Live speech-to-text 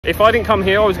If I didn't come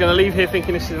here, I was going to leave here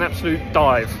thinking this is an absolute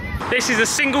dive. This is the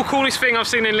single coolest thing I've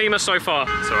seen in Lima so far.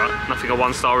 It's alright, nothing a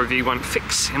one-star review won't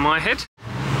fix in my head.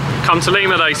 Come to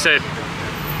Lima, they said.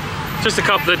 Just a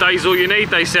couple of days all you need,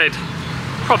 they said.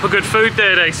 Proper good food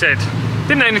there, they said.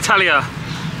 Didn't they in Italia?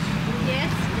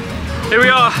 Yes. Here we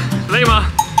are,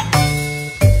 Lima.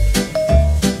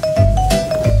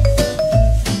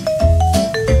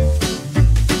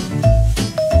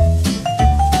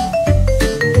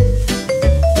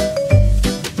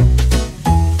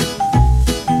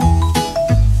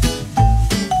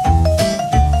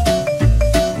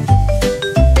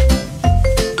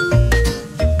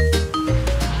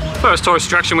 First tourist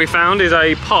attraction we found is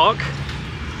a park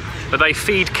where they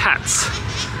feed cats.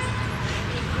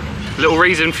 Little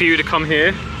reason for you to come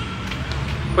here.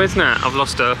 Where's Nat? I've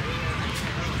lost her.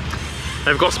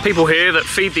 They've got people here that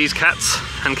feed these cats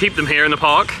and keep them here in the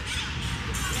park.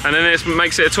 And then it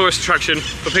makes it a tourist attraction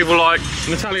for people like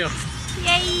Natalia.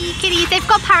 Yay, kitties. They've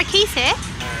got parakeets here.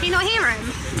 Can you not hear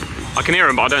them? I can hear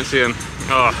them, but I don't see them.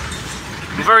 Oh.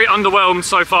 I'm very underwhelmed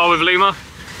so far with Lima.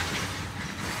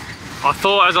 I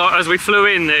thought as we flew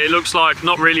in that it looks like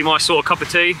not really my sort of cup of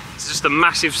tea. It's just a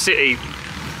massive city.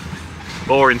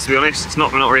 Boring, to be honest. It's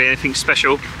not really anything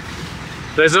special.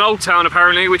 There's an old town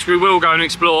apparently which we will go and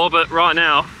explore, but right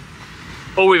now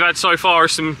all we've had so far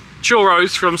is some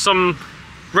churros from some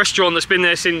restaurant that's been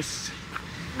there since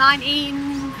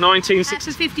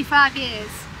 55 years.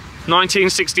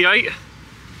 1968,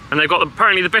 and they've got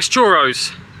apparently the best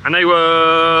churros, and they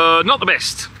were not the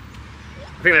best.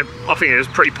 I think it was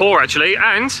pretty poor actually,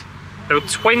 and there were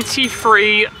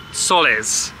 23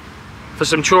 soles for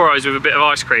some churros with a bit of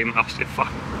ice cream.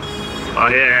 Oh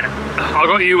yeah, I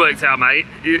got you worked out, mate.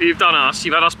 You've done us,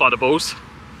 you've had us by the balls.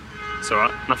 It's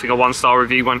alright, nothing a one-star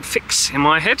review won't fix in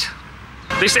my head.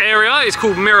 This area is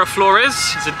called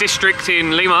Miraflores. It's a district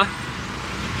in Lima,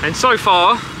 and so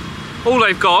far all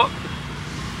they've got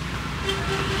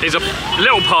is a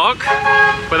little park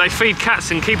where they feed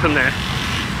cats and keep them there.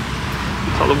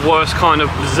 It's like the worst kind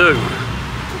of zoo.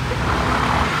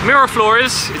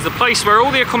 Miraflores is the place where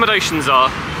all the accommodations are.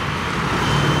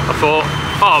 I thought,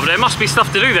 oh, but there must be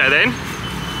stuff to do there then.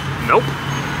 Nope.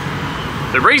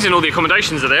 The reason all the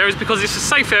accommodations are there is because it's a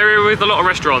safe area with a lot of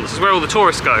restaurants. It's where all the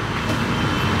tourists go.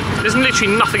 There's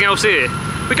literally nothing else here.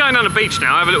 We're going down the beach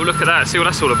now, have a little look at that, see what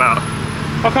that's all about.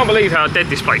 I can't believe how dead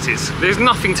this place is. There's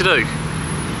nothing to do.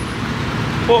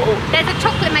 There's a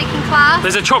chocolate making class.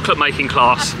 There's a chocolate making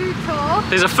class. A food tour.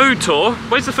 There's a food tour.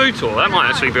 Where's the food tour? That might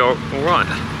actually be all right.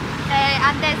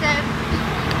 And there's a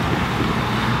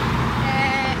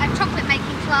chocolate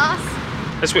making class.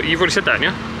 That's what you've already said that,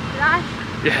 yeah? Did I?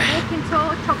 Yeah. Walking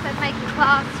tour, chocolate making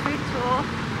class, food tour.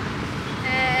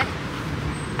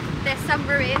 There's some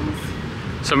ruins.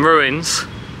 Some ruins.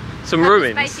 Some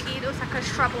ruins. Basically, it looks like a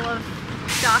shrub of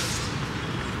dust.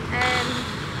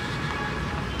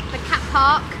 The cat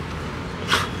park.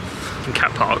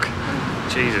 Cat park.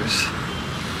 Jesus.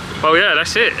 Well, yeah,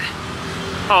 that's it.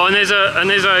 Oh, and there's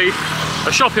a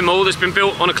shopping mall that's been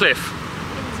built on a cliff.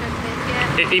 Into a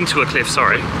cliff, yeah. Into a cliff,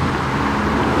 sorry.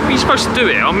 What are you supposed to do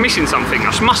here? I'm missing something.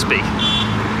 This must be.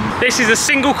 This is the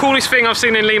single coolest thing I've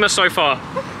seen in Lima so far.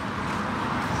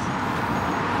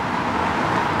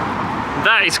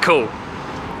 That is cool.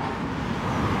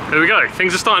 There we go.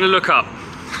 Things are starting to look up.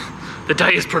 The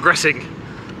day is progressing.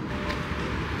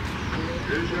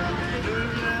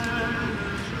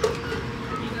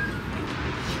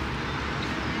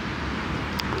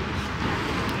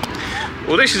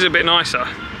 Well, this is a bit nicer.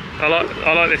 I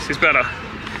like this. It's better.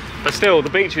 But still, the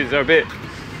beaches are a bit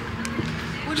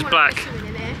just black.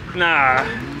 Nah,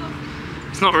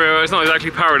 it's not real. It's not exactly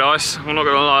paradise. I'm not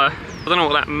gonna lie. I don't know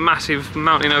what that massive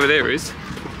mountain over there is.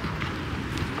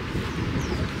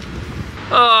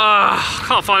 I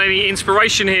can't find any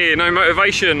inspiration here. No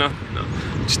motivation. I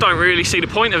just don't really see the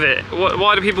point of it.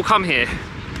 Why do people come here?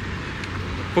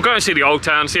 We'll go and see the old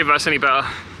town, see if that's any better.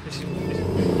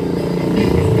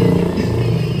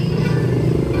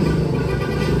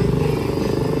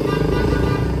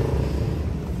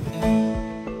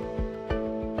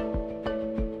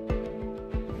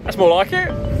 That's more like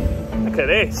it. Look at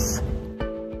this.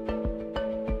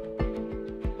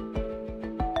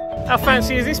 How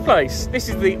fancy is this place? This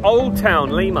is the old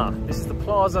town, Lima. This is the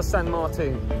Plaza San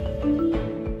Martin. Do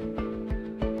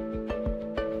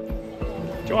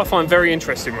you know what I find very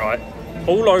interesting, right?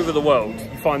 All over the world,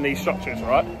 you find these structures,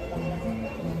 right?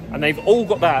 And they've all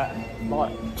got that,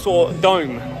 like, sort of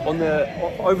dome on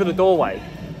over the doorway.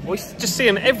 We just see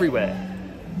them everywhere.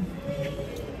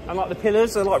 And like the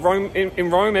pillars are like in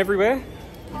Rome everywhere.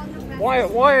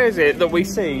 Why is it that we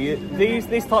see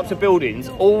these types of buildings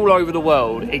all over the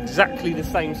world exactly the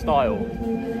same style?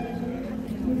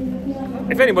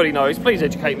 If anybody knows, please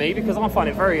educate me, because I find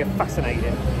it very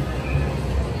fascinating.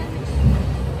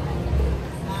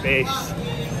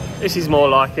 This is more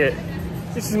like it.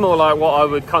 This is more like what I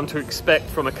would come to expect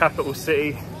from a capital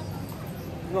city.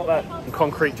 Not that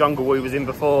concrete jungle we was in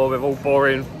before with all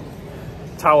boring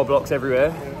tower blocks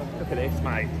everywhere. Look at this,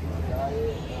 mate.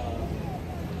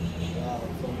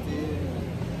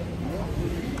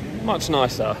 Much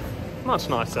nicer, much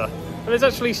nicer. And there's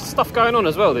actually stuff going on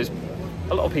as well. There's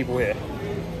a lot of people here.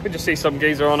 You could just see some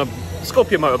geezer on a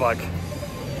Scorpion motorbike.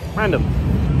 Random.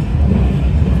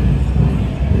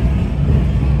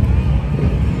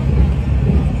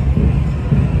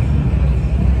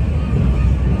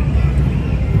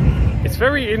 It's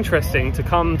very interesting to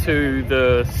come to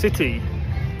the city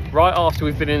right after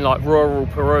we've been in like rural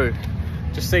Peru.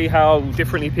 Just see how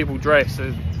differently people dress.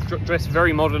 They dress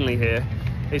very modernly here.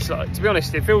 It's like, to be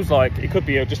honest, it feels like it could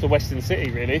be just a Western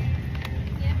city, really.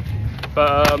 Yeah.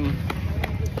 But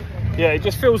yeah, it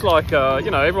just feels like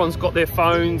you know, everyone's got their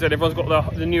phones and everyone's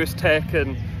got the newest tech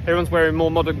and everyone's wearing more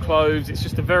modern clothes. It's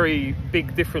just a very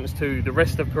big difference to the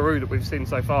rest of Peru that we've seen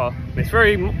so far. It's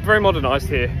very modernised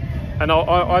here, and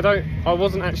I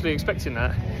wasn't actually expecting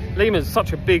that. Lima's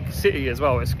such a big city as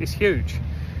well. It's huge.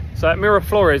 So at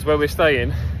Miraflores, where we're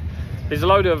staying, there's a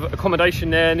load of accommodation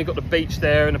there, and you've got the beach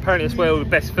there, and apparently that's where all the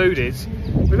best food is.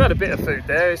 We've had a bit of food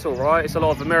there, it's all right. It's a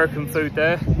lot of American food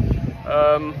there.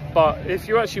 But if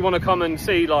you actually want to come and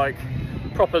see like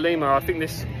proper Lima, I think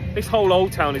this whole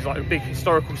old town is like a big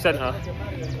historical centre.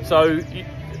 So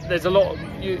there's a lot,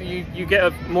 you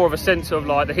get more of a sense of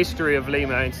like the history of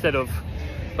Lima instead of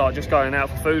like just going out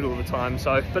for food all the time.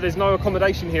 So, but there's no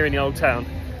accommodation here in the old town.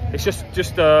 It's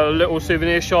just little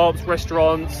souvenir shops,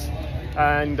 restaurants,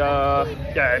 and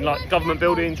yeah, and like government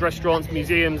buildings, restaurants,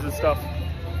 museums and stuff.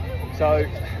 So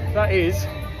that is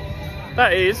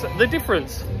the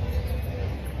difference,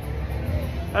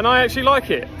 and I actually like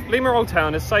it. Lima Old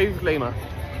Town has saved Lima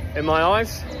in my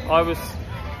eyes.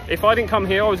 If I didn't come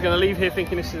here, I was going to leave here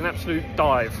thinking this is an absolute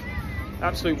dive,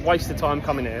 absolute waste of time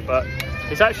coming here, but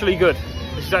it's actually good.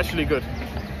 This is actually good.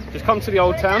 Just come to the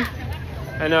old town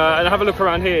and have a look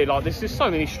around here. Like, there's just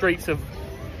so many streets of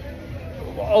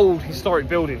old historic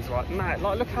buildings, right? Mad.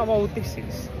 Like, look how old this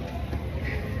is.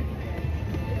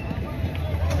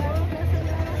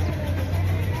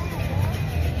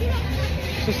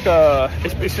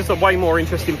 It's just a way more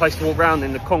interesting place to walk around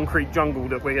than the concrete jungle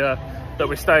that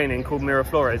we're staying in, called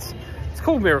Miraflores. It's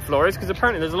called Miraflores because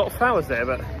apparently there's a lot of flowers there,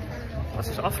 but I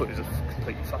thought it was a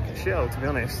complete fucking shithole, to be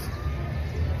honest.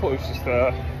 I thought it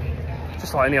was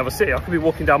just like any other city. I could be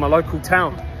walking down my local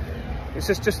town. It's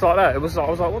just like that. I was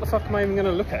like, what the fuck am I even going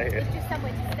to look at here? It's just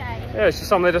somewhere to stay. Yeah, it's just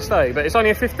somewhere to stay. But it's only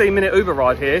a 15-minute Uber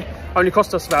ride here. Only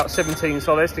cost us about 17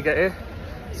 soles to get here.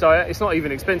 So it's not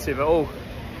even expensive at all.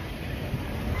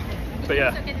 But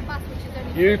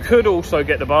yeah, you could also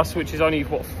get the bus, which is only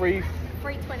what,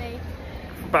 $3.20?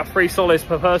 About 3 soles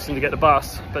per person to get the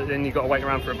bus, but then you've got to wait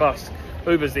around for a bus.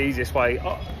 Uber's the easiest way.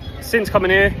 Since coming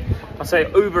here, I say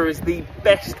Uber is the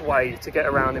best way to get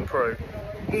around in Peru,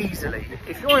 easily.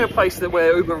 If you're in a place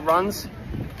where Uber runs,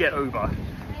 get Uber,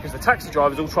 because the taxi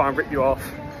drivers all try and rip you off.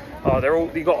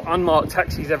 You've got unmarked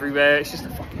taxis everywhere. It's just a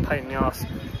fucking pain in the ass.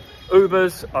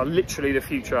 Ubers are literally the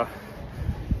future.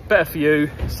 Better for you,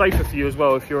 safer for you as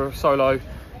well if you're a solo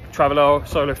traveller,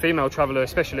 solo female traveller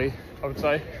especially, I would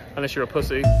say, unless you're a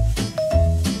pussy.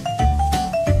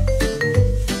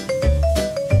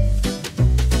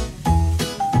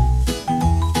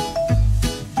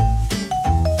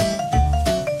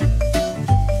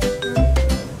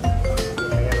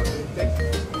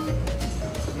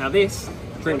 Now this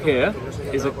drink here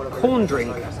is a corn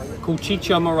drink called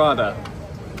chicha morada.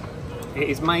 It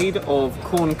is made of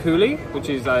corn coulis, which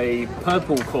is a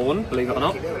purple corn, believe it or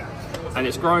not, and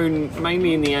it's grown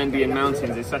mainly in the Andean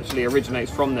mountains. It actually originates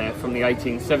from there, from the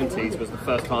 1870s was the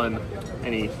first time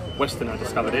any Westerner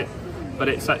discovered it, but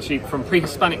it's actually from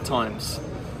pre-Hispanic times,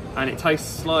 and it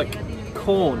tastes like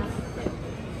corn.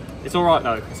 It's all right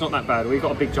though, it's not that bad. We've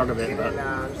got a big jug of it, but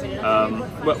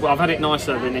well, I've had it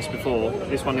nicer than this before.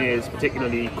 This one here is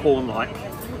particularly corn-like.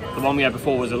 The one we had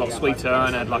before was a lot sweeter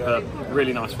and had like a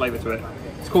really nice flavour to it.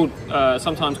 It's called,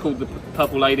 sometimes called the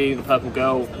Purple Lady, the Purple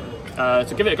Girl.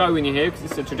 So give it a go when you're here, because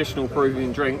it's a traditional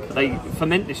Peruvian drink. They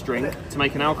ferment this drink to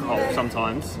make an alcohol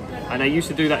sometimes, and they used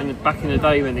to do that back in the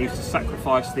day when they used to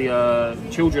sacrifice the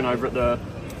children over at the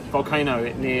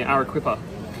volcano near Arequipa.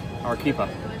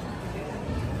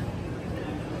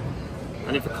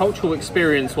 And if a cultural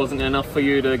experience wasn't enough for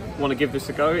you to want to give this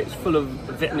a go, it's full of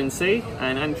vitamin C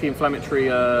and anti-inflammatory,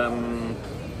 and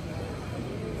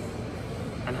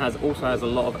also has a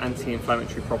lot of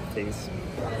anti-inflammatory properties.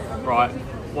 Right,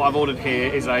 what I've ordered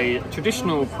here is a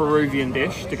traditional Peruvian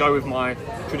dish to go with my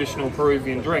traditional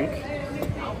Peruvian drink.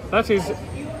 That is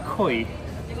koi.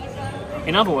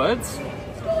 In other words,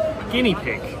 guinea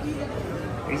pig.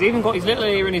 He's even got his little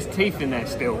ear and his teeth in there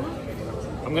still.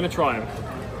 I'm going to try him.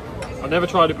 I've never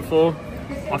tried it before.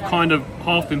 I've kind of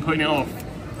half been putting it off.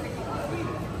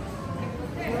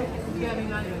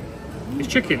 It's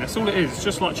chicken, that's all it is. It's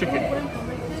just like chicken.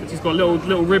 It's got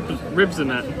little ribs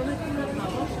in it.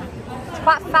 It's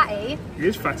quite fatty. It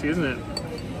is fatty, isn't it?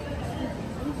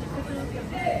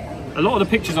 A lot of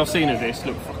the pictures I've seen of this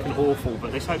look fucking awful,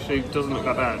 but this actually doesn't look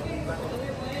that bad.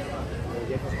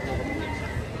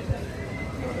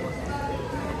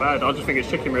 Not bad, I just think it's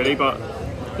chicken really, but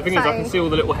the thing is I can see all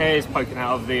the little hairs poking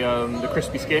out of the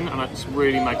crispy skin, and that's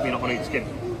really making me not want to eat the skin.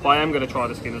 But I am going to try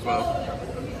the skin as well.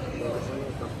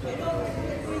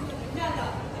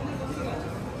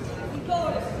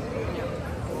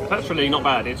 It's actually not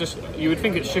bad. It just, you would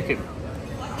think it's chicken.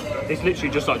 It's literally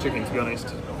just like chicken, to be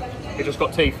honest. It just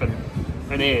got teeth and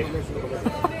an ear.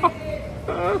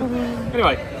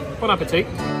 Anyway, bon appetit.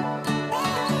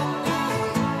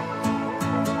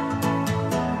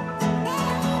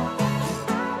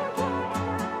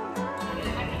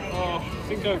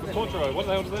 Cinco for Portro. What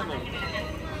the hell does that mean?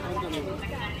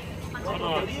 Oh, no.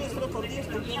 I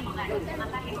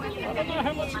don't know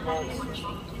how much it costs.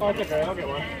 Oh, it's okay, I'll get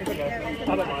one. It's okay.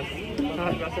 I don't mind.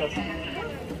 Gracias.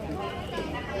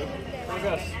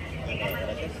 Gracias.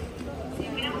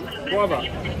 Guava.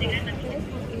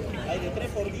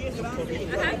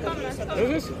 What is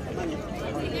this?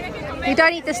 You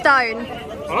don't eat the stone.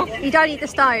 Huh? You don't eat the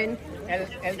stone. El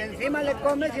de encima le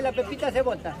comes y la pepita se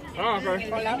bota. Ah, okay.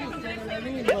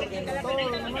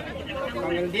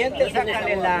 Con el diente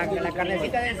sácale la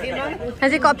carnecita de encima.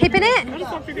 Has it got a pip in it?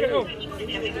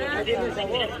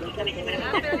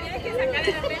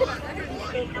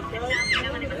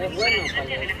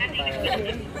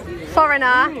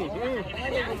 Foreigner.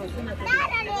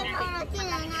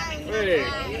 Hey.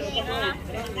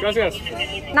 Gracias.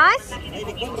 Nice?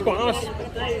 It's quite nice.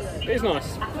 It is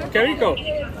nice. Que rico.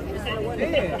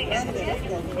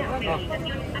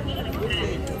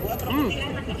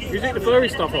 You take the furry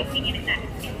stuff off.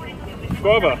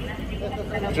 Guava.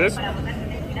 Cheers.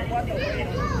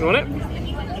 You want it?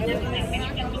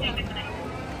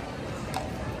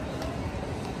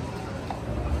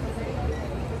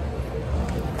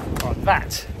 Right,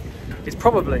 that is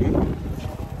probably,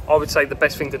 I would say, the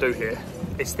best thing to do here.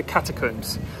 It's the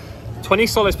catacombs. 20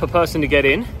 soles per person to get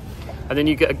in, and then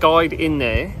you get a guide in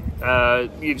there.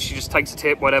 She just takes a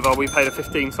tip, whatever. We paid her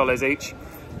 15 soles each.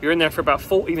 You're in there for about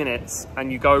 40 minutes,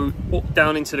 and you go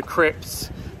down into the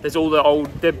crypts. There's all the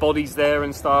old dead bodies there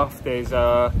and stuff. There's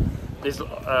like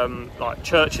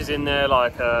churches in there,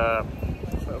 like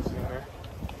what else is in there?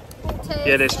 Altars,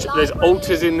 yeah, there's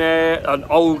altars in there. An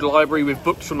old library with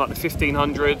books from like the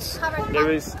 1500s.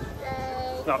 There is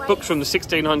like books from the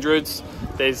 1600s.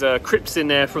 There's crypts in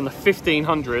there from the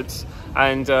 1500s,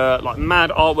 and like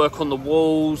mad artwork on the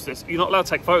walls. You're not allowed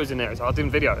to take photos in there, so I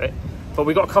didn't video it, but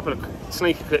we got a couple of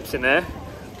sneaky clips in there.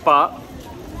 But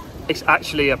it's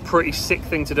actually a pretty sick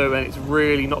thing to do, and it's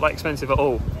really not that expensive at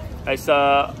all. It's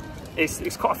I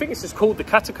think it's just called the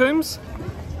catacombs.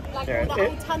 Like all the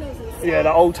old tunnels and stuff. Yeah,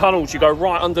 the old tunnels. You go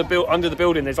right under the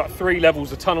building. There's like 3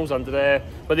 levels of tunnels under there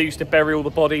where they used to bury all the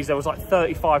bodies. There was like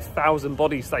 35,000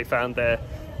 bodies they found there,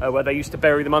 where they used to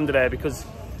bury them under there, because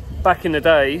back in the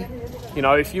day, you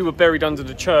know, if you were buried under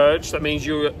the church, that means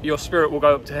your spirit will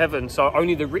go up to heaven. So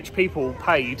only the rich people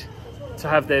paid to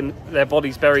have their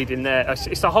bodies buried in there.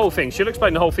 It's the whole thing. She'll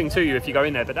explain the whole thing to you if you go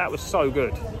in there, but that was so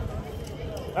good.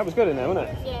 That was good in there, wasn't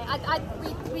it? Yeah,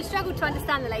 we struggled to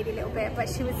understand the lady a little bit, but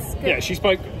she was good. Yeah, she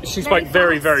spoke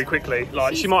very, very quickly.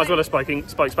 Like, she might as well have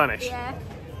spoke Spanish. Yeah,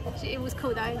 it was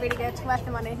cool though, really good, worth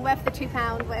the money, worth the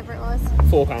 £2, whatever it was.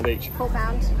 £4 each.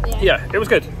 £4, yeah. Yeah, it was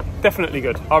good. Definitely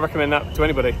good. I recommend that to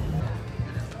anybody.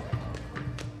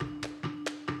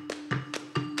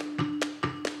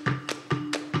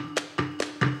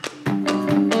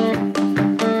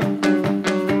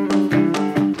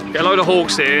 Get a load of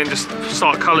hawks here and just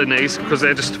start culling these, because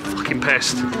they're just a fucking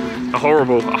pest. They're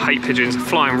horrible. I hate pigeons.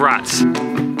 Flying rats.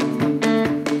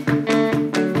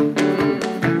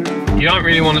 You don't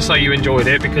really want to say you enjoyed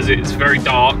it because it's very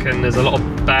dark and there's a lot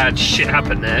of bad shit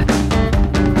happen there.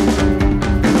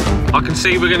 I can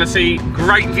see we're going to see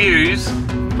great views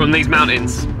from these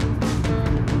mountains.